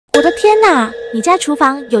天哪！你家厨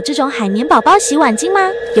房有这种海绵宝宝洗碗巾吗？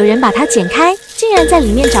有人把它剪开，竟然在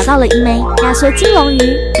里面找到了一枚压缩金龙鱼。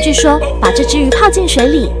据说把这只鱼泡进水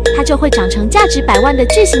里，它就会长成价值100万的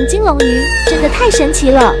巨型金龙鱼，真的太神奇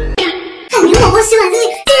了！海绵宝宝洗碗巾里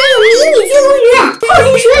竟然有迷你金龙鱼，泡进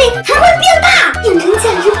水里还会变大，变成价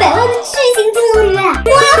值100万的巨型金龙鱼。我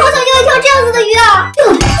也好想要一条这样子的鱼啊！这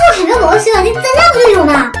海绵宝宝洗碗巾咱家不就有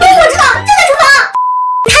吗？我知道，就在厨房。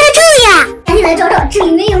它在这里啊！赶紧来找找，这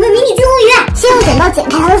里面有没有迷你金龙鱼？先用剪刀剪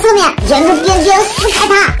开它的侧面，沿着边边撕开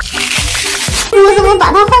它。我怎么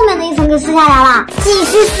把它后面的一层给撕下来了？继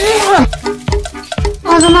续撕。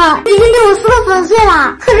宝子们，已经被我撕得粉碎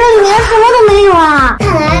了，可这里面什么都没有啊！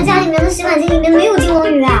看来家里面的洗碗机里面没有金龙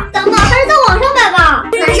鱼啊，咱们还是在网上买吧，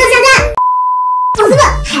马上下单！宝子们，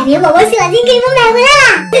海绵宝宝洗碗巾给你们买回来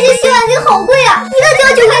啦！这些洗碗巾好贵啊，一个就要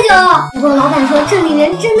9块9。不过老板说这里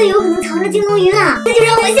面真的有可能藏着金龙鱼呢，那就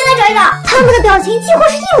让我先来找一找。他们的表情几乎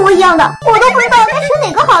是一模一样的，我都不知道该选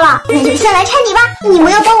哪个好了。那就先来拆你吧，你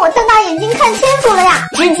们要帮我瞪大眼睛看清楚了呀！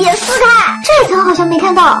直接撕开，这层好像没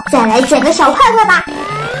看到，再来剪个小块块吧。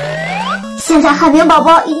现在海绵宝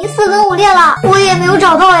宝已经4分5裂了，我也没有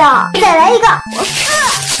找到呀。再来一个，我撕。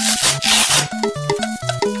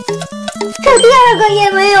这第2个也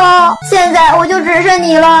没有，现在我就只剩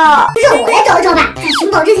你了。让我来找一找吧。在寻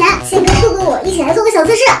宝之前，先跟哥哥我一起来做个小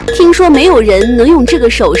测试。听说没有人能用这个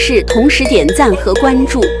手势同时点赞和关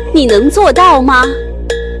注，你能做到吗？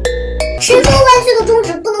谁说弯曲的中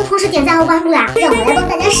指不能同时点赞和关注呀？让我来帮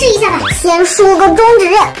大家试一下吧。先竖个中指，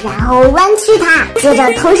然后弯曲它，接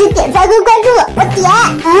着同时点赞和关注。我点，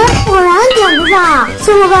果然点不上。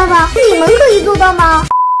小伙伴们，你们可以做到吗？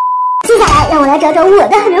接下来让我来找找我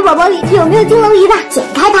的海绵宝宝里有没有金龙鱼吧。剪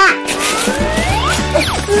开它，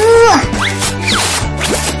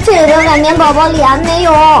这个海绵宝宝里啊没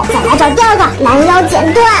有。再来找第2个，拦腰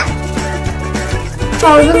剪断。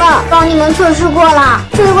宝子们，帮你们测试过了，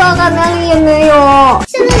这块海绵里也没有。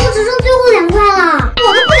现在就只剩最后2块了，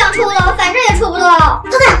我都不想抽了，反正也抽不到。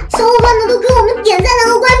看看小伙伴们都给我们点赞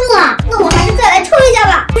和关注了，那我还是再来抽一下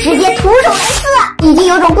吧，直接徒手来撕，已经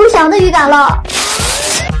有种不祥的预感了。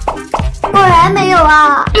果然没有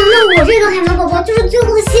啊！难道我这个海绵宝宝就是最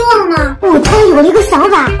后的希望呢？我突然有了一个想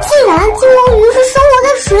法，既然金龙鱼是生活在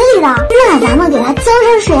水里的，那咱们给它浇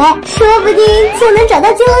上水，说不定就能找到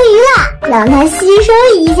金龙鱼了。让它吸收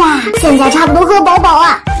一下，现在差不多喝饱饱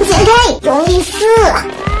了。剪开，用力撕。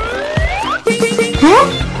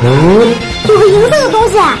有个银色的东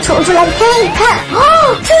西啊，抽出来看一看。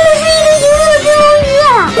真的是一个银色的金龙鱼啊！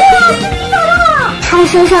哇，它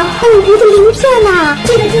身上还有一个鳞片呢，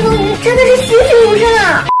这个金龙鱼真的是栩栩如生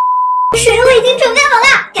啊！水我已经准备好了，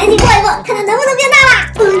赶紧过一过，看它能不能变大啦！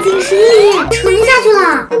放进水里，沉下去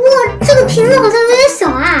了。不过这个瓶子好像有点小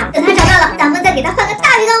啊，等它找到了，咱们再给它换个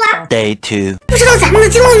大鱼缸吧。Day 2，不知道咱们的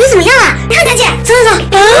金龙鱼怎么样了？看看去，走走走。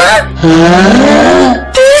不是吧？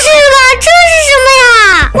这是什么呀？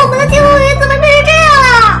我们的金龙鱼怎么变成这样了？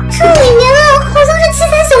这里面好像是7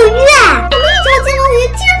彩小鱼哎！我们一条金龙鱼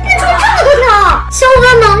竟然变出了这么多条！小伙伴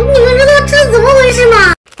们，你们知道这是怎么回事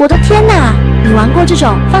吗？我的天哪！你玩过这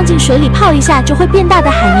种放进水里泡一下就会变大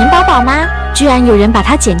的海绵宝宝吗？居然有人把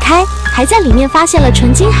它剪开，还在里面发现了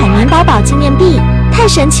纯金海绵宝宝纪念币，太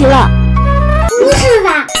神奇了！不是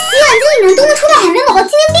吧？洗碗机里面都能抽到海绵宝宝纪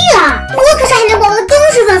念币了！我可是海绵宝宝的忠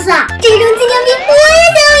实粉丝啊！这种纪念币我也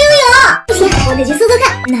想要拥有。不行，我得去搜搜看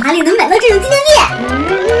哪里能买到这种纪念币。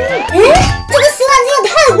这个洗碗机也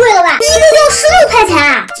太贵了吧，一个要16块钱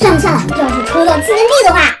啊！算了算了，要是抽到纪念币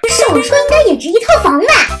的话，少说应该也值1套房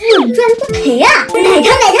吧，稳赚不赔啊！买它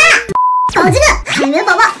买它！宝鸡们，海绵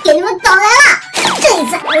宝宝给你们找来了！这一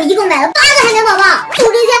次我一共买了8个海绵宝宝，就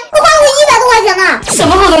这些我花了100多块钱呢！什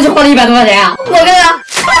么好东西花了100多块钱啊？我看看，看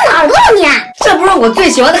哪儿都有你啊！这不是我最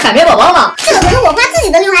喜欢的海绵宝宝吗？这可是我花自己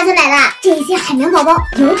的零花钱买的，这些海绵宝宝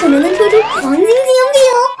有可能能抽出黄金纪念币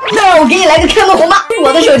哦！那让我给你来个开门红吧，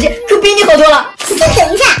我的手气可比你好多了。先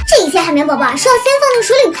等一下，这些海绵宝宝是要先放进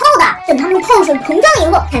水里泡的，等它们泡水膨胀以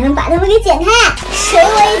后，才能把它们给剪开。水我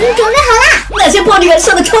已经准备好了，那些泡这个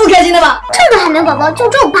笑得超开心的吧？这个海绵宝宝就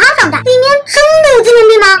只有巴掌大，里面真的有纪念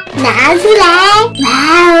币吗？拿出来，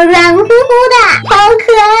哇，软乎乎的，好可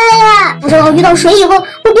爱呀！不知道遇到水以后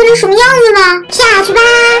会变成什么样子呢？下去吧，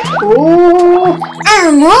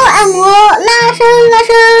按摩按摩，拉伸拉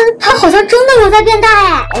伸，它好像真的有在变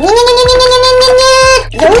大哎！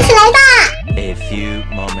游起来吧！ A few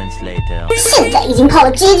moments later， 现在已经泡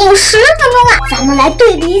了接近10分钟了，咱们来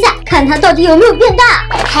对比一下，看它到底有没有变大。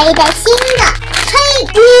来开一袋新的，嘿，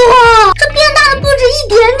哇，这变大的不止一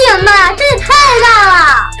点点吧？这也太大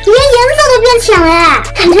了，连颜色都变浅了，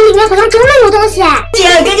感觉里面好像真的有东西。姐，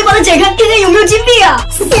赶紧把它剪开，看看有没有金币啊！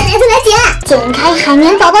现在就来剪开海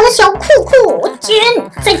绵宝宝的小裤裤，剪，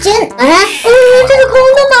再剪。这是空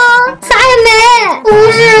的吗？啥也没。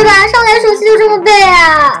不是吧？上来手气就这么背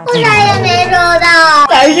啊？我啥也没收到。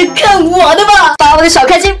还是看我的吧，把我的小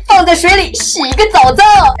开心放在水里洗个澡澡，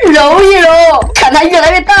揉一揉，看它越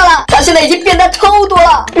来越大了，它现在已经变大超多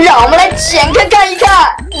了，让我们来剪开看一看。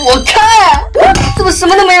我看，怎么什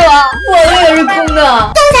么都没有啊？我的也是空的。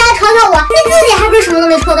刚才还嘲笑我，你自己还不是什么都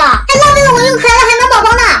没抽到，还浪费了我一个可爱的海绵宝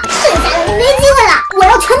宝呢。剩下的就没机会了，我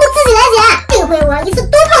要全部自己来剪。这回我要一次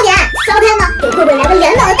多套点。小凯呢，给慧慧来个2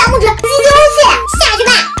秒的大拇指，急救器，下去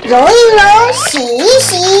吧。揉一揉，洗一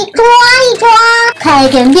洗，抓一抓，快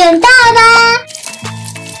点变大吧。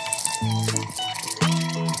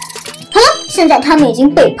好了，现在它们已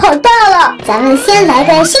经被泡大了，咱们先来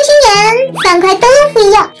个星星眼，像块豆腐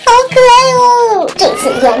一样，好可爱哦。这次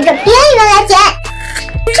沿着边缘来剪，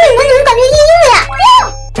这里面怎么感觉硬硬的呀？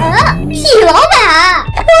痞老板，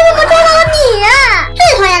我怎么抓到了你呀？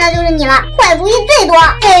最讨厌的就是你了，坏主意最多。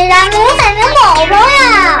为啥没有海绵宝宝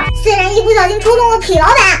呀？虽然一不小心触动了痞老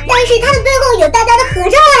板，但是他的背后有大家的合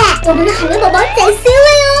照哎，我们的海绵宝宝在 C 位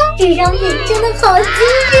哦，这张品真的好精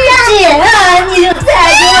致啊！姐啊，你就再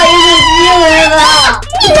给我一次机会吧！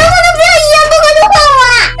你能不能不要一言不合就换我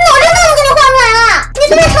啊？脑震荡都给你换出来了，你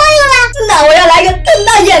随便挑一个吧。那我要来个瞪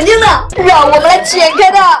大眼睛的，让我们来剪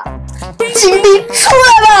开它。金币出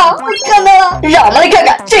来了，我看到了，让我们来看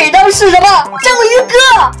看这张是什么。章鱼哥，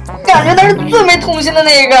感觉他是最没童心的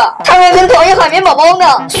那一个，他还很讨厌海绵宝宝呢，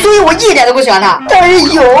所以我一点都不喜欢他。但是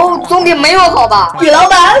有总比没有好吧？痞老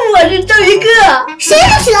板，我是章鱼哥。谁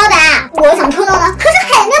是痞老板？我想抽到的可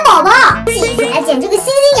是海绵宝宝。继续来剪这个星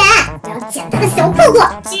星眼，我要剪他的小裤裤，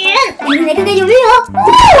剪，来看看有没有。哒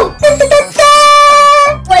哒哒哒，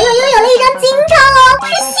我又拥有了一张金钞哦，是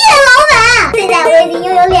蟹老板。现在我已经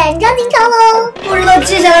拥有2张金钞喽，不知道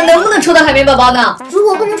接下来能不能抽到海绵宝宝呢？如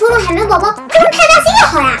果不能抽到海绵宝宝，抽成派大星也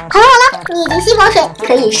好呀。好了好了，你已经吸饱水，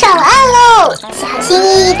可以上岸喽。小心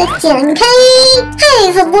翼翼的剪开，这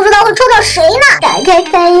一次不知道会抽到谁呢？打开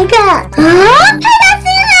看一看，啊，派大星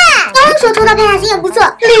了！刚说抽到派大星也不错，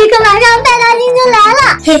立刻马上派大星就来了。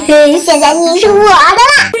嘿嘿，现在你是我的啦！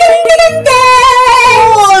噔噔噔噔。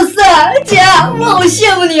哇塞，姐，我好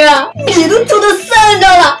羡慕你啊！你都抽到3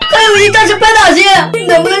张了，还有1张是派大星，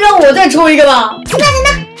能不能让我再抽一个吧？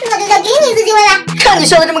那就再给你一次机会吧。看你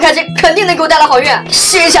笑得这么开心，肯定能给我带来好运。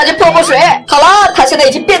先下去泡泡水。好了，它现在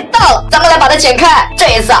已经变大了，咱们来把它剪开。这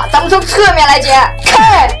一次啊，咱们从侧面来剪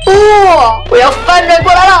开。我要翻转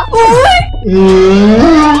过来了。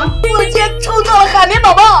我竟然抽到了海绵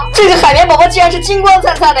宝宝！这个海绵宝宝竟然是金光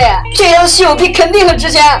灿灿的耶！这张稀有币肯定很值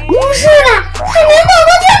钱。不是吧？海绵宝宝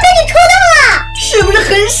居然被你抽到了，是不是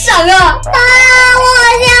很闪啊？我好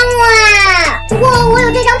羡慕啊！不过我有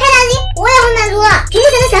这张派大星，我也很满足了。屏幕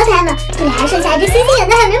前的小可爱们，这里还剩下一只星星眼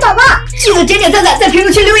的海绵宝宝，记得点点赞赞，在评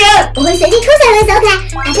论区留言，我会随机抽下来的小可爱，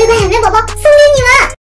把这个海绵宝宝送给你们。